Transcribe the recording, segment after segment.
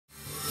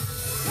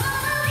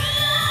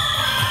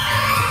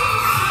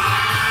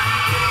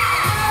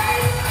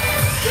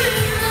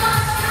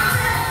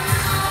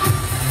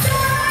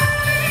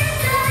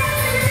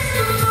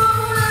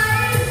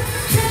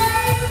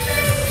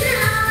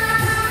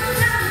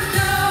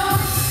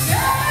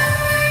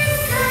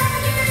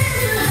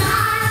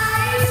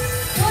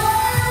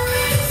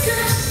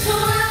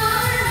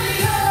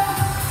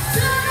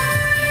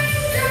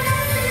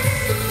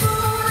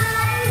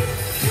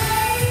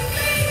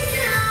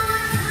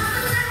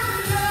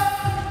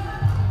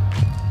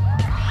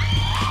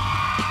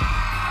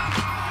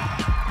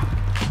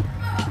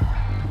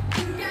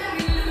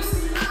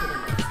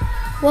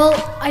Well,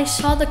 I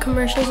saw the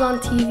commercials on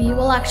TV.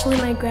 Well, actually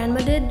my grandma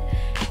did.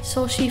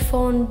 So she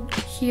phoned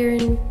here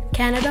in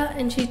Canada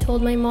and she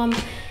told my mom,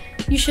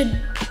 you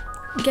should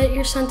get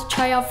your son to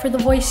try out for The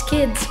Voice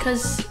Kids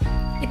because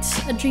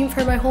it's a dream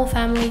for my whole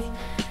family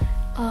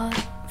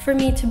for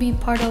me to be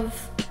part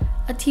of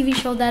a TV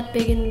show that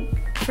big and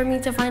for me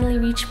to finally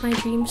reach my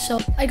dream. So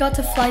I got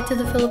to fly to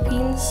the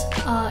Philippines.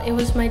 It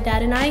was my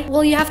dad and I.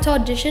 Well, you have to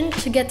audition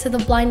to get to the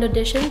blind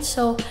audition,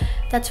 so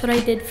that's what I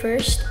did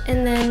first.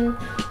 And then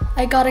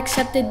I got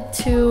accepted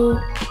to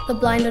the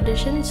blind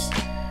auditions,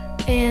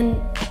 and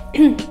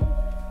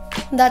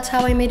that's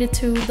how I made it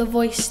to the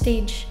voice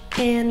stage.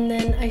 And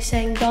then I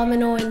sang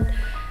Domino, and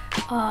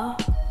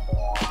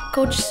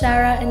Coach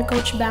Sarah and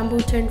Coach Bamboo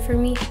turned for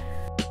me.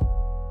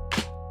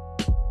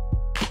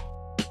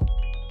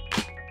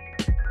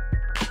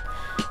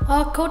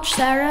 Coach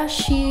Sarah,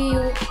 she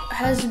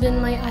has been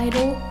my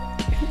idol.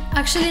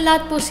 Actually,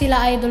 lahat po sila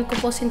idol ko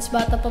po since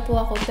bata pa po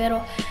ako.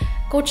 Pero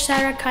Coach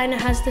Sarah kinda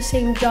has the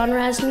same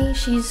genre as me.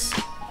 She's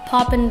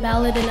pop and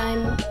ballad and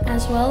I'm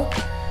as well.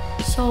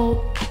 So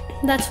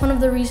that's one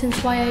of the reasons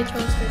why I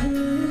chose her.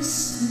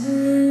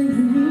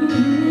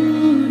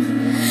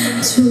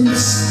 To the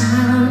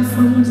sound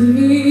from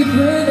deep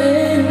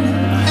within,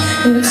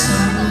 it's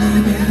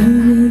only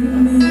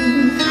been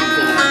me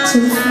to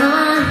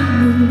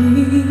find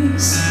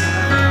release.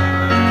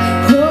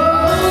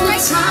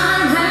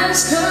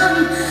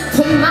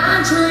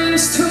 My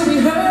dreams to be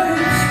heard.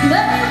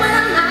 Then when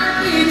the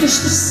night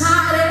just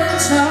decided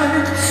to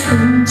turn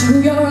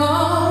into your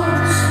own,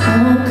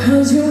 all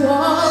cause you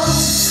won't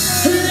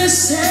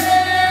listen.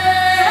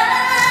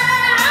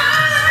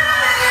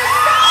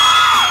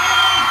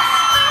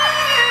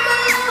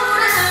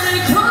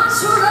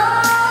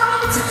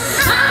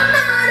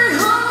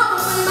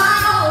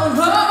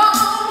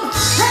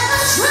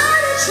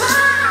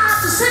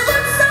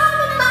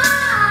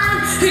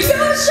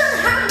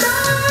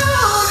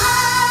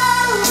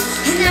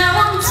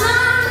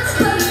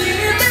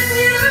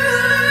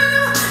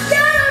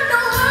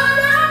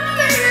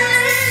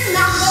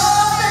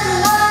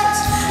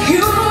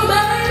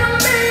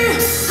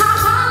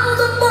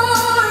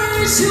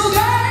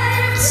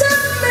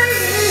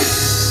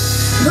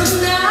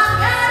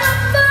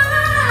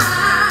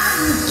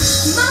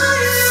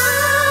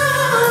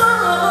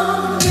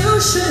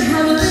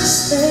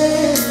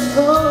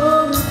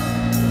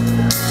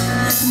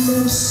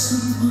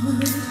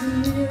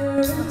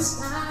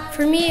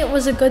 For me, it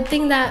was a good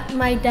thing that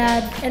my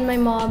dad and my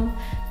mom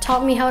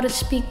taught me how to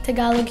speak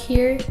Tagalog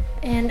here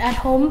and at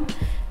home,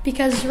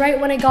 because right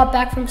when I got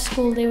back from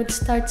school, they would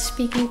start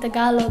speaking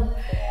Tagalog.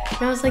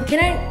 And I was like,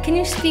 can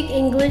you speak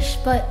English?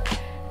 But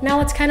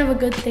now it's kind of a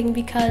good thing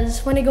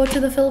because when I go to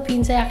the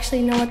Philippines, I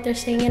actually know what they're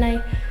saying and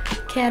I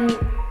can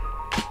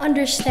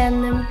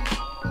understand them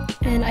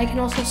and I can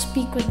also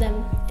speak with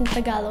them in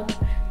Tagalog.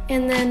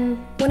 And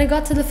then when I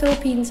got to the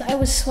Philippines, I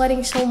was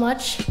sweating so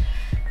much,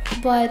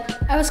 but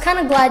I was kind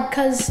of glad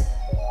because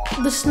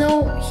the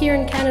snow here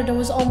in Canada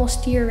was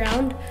almost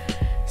year-round.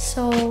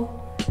 So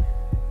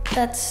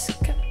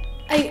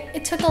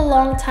it took a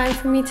long time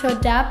for me to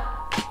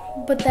adapt,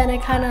 but then I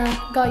kind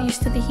of got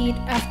used to the heat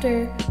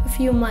after a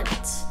few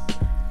months.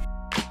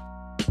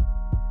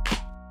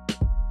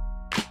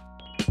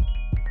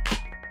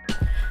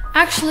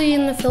 Actually,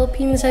 in the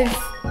Philippines,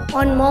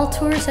 on mall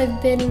tours,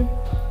 I've been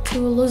to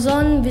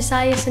Luzon,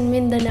 Visayas, and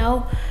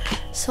Mindanao.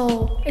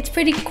 So it's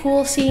pretty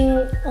cool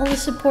seeing all the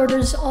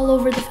supporters all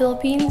over the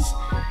Philippines,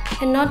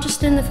 and not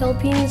just in the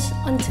Philippines,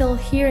 until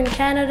here in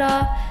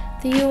Canada,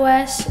 the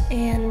US,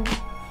 and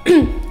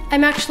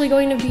I'm actually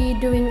going to be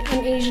doing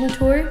an Asian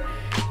tour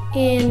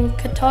in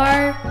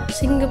Qatar,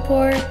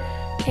 Singapore,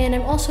 and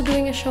I'm also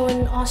doing a show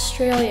in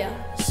Australia.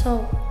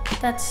 So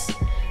that's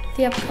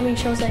the upcoming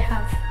shows I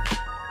have.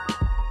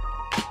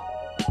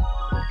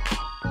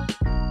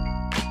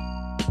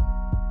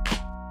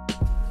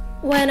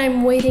 When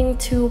I'm waiting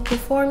to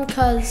perform,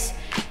 because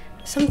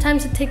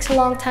sometimes it takes a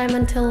long time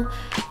until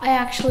I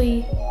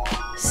actually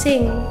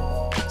sing.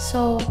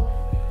 So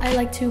I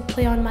like to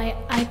play on my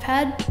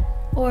iPad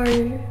or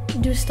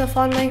do stuff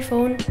on my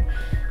phone.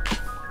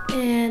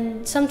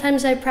 And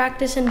sometimes I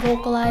practice and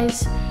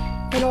vocalize.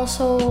 And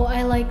also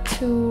I like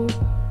to,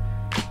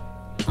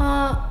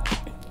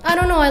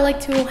 I like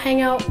to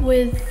hang out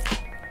with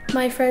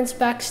my friends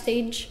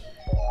backstage.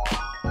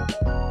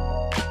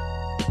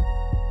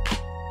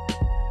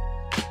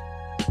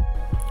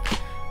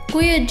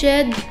 Kuya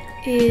Jed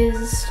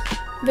is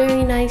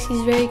very nice,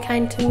 he's very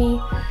kind to me,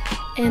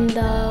 and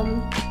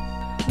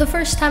the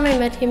first time I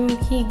met him,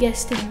 he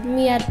guested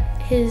me at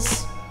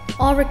his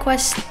All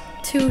Request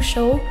 2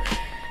 show,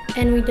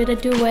 and we did a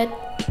duet,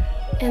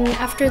 and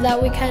after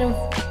that we kind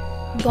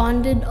of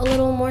bonded a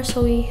little more,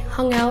 so we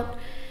hung out,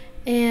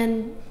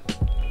 and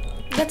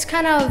that's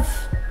kind of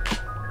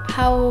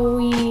how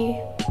we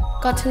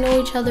got to know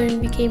each other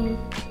and became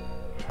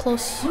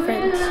close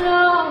friends.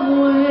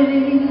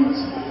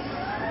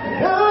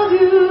 Love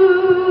you,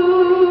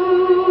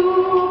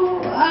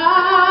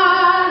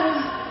 I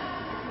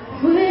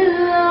will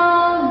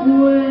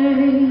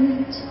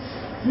always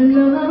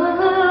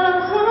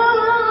love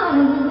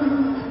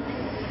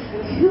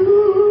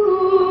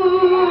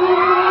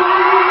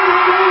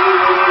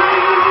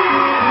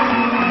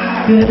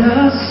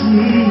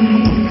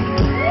bittersweet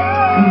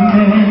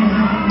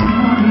memories.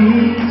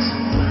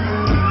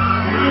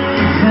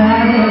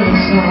 That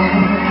is all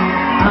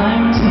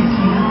I'm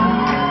taking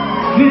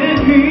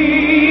with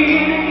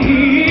me.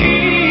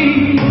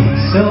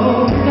 So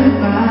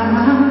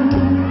goodbye,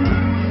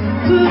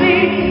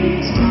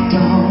 please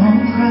don't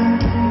cry.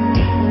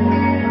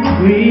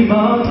 We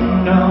both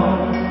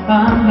know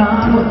I'm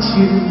not what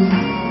you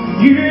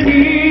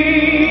need.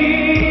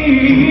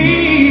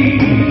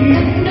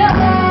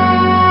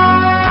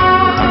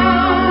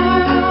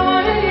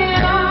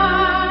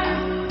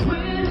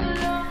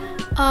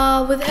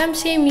 With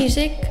MCA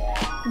Music,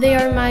 they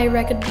are my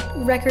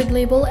record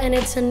label, and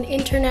it's an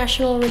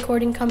international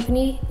recording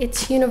company.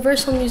 It's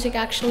Universal Music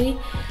actually,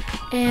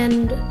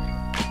 and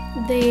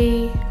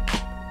they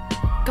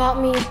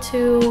got me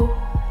to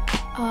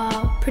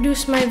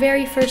produce my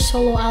very first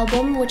solo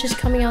album, which is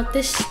coming out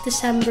this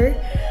December,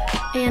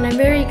 and I'm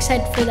very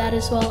excited for that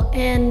as well.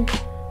 And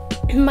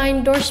my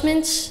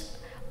endorsements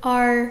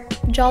are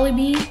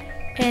Jollibee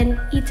and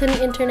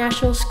Eton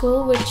International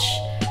School, which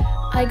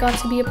I got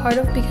to be a part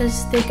of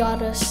because they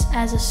got us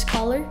as a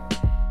scholar.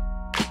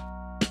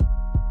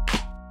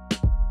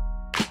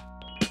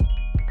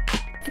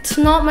 It's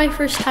not my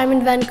first time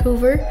in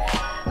Vancouver,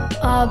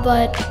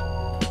 but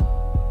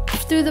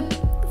through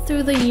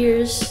the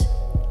years,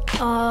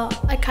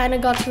 I kind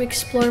of got to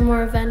explore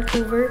more of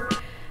Vancouver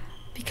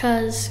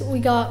because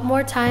we got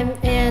more time,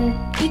 and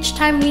each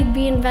time we'd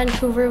be in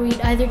Vancouver, we'd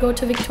either go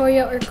to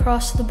Victoria or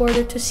cross the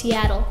border to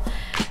Seattle.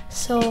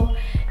 So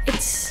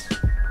it's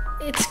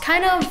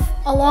kind of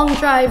a long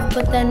drive,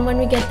 but then when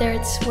we get there,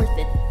 it's worth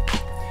it.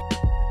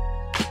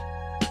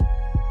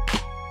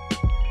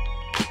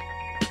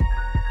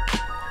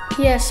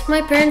 Yes,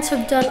 my parents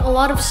have done a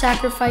lot of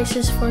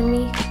sacrifices for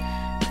me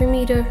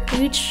to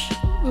reach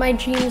my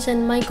dreams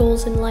and my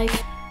goals in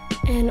life.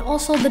 And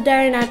also the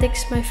Darren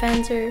Addicts, my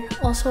fans, are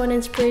also an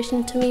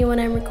inspiration to me when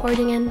I'm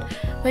recording, and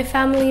my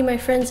family, my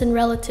friends, and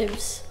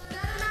relatives.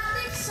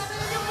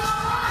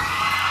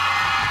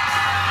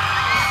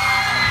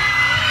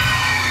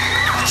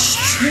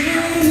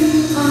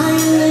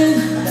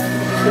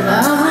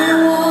 I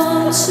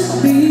want to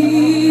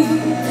be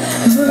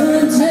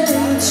the day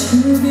to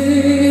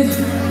give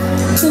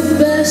the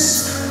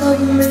best of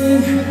me.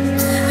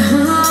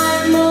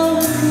 I'm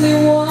only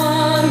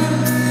one,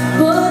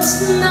 but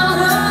not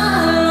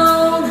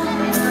alone.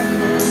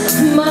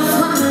 My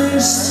final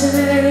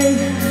stay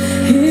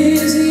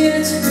is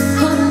yet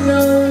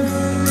unknown.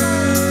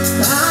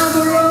 I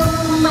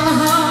broke my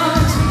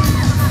heart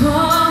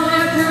on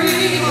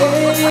every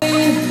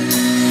day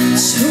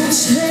to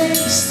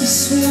taste the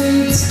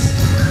sweet.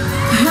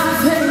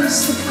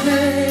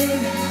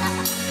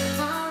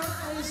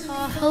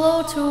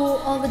 Hello to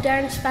all the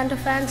Darren Espanto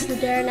fans, the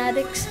Darren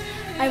Addicts.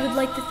 I would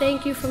like to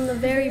thank you from the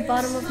very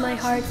bottom of my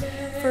heart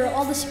for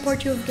all the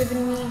support you have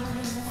given me,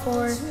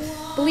 for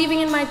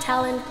believing in my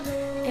talent,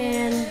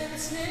 and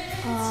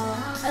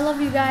I love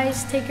you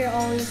guys. Take care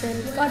always,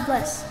 and God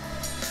bless.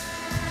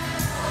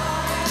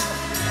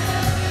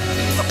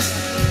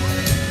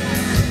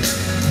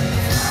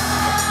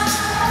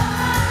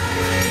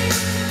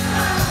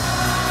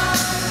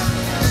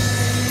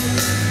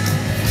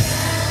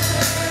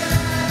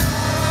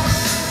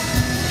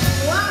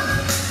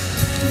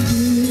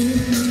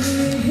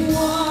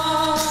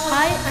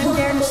 Hi, I'm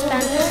Darren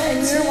Espanto, and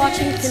you're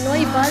watching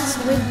Pinoy Buzz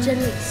with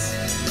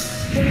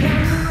Janice.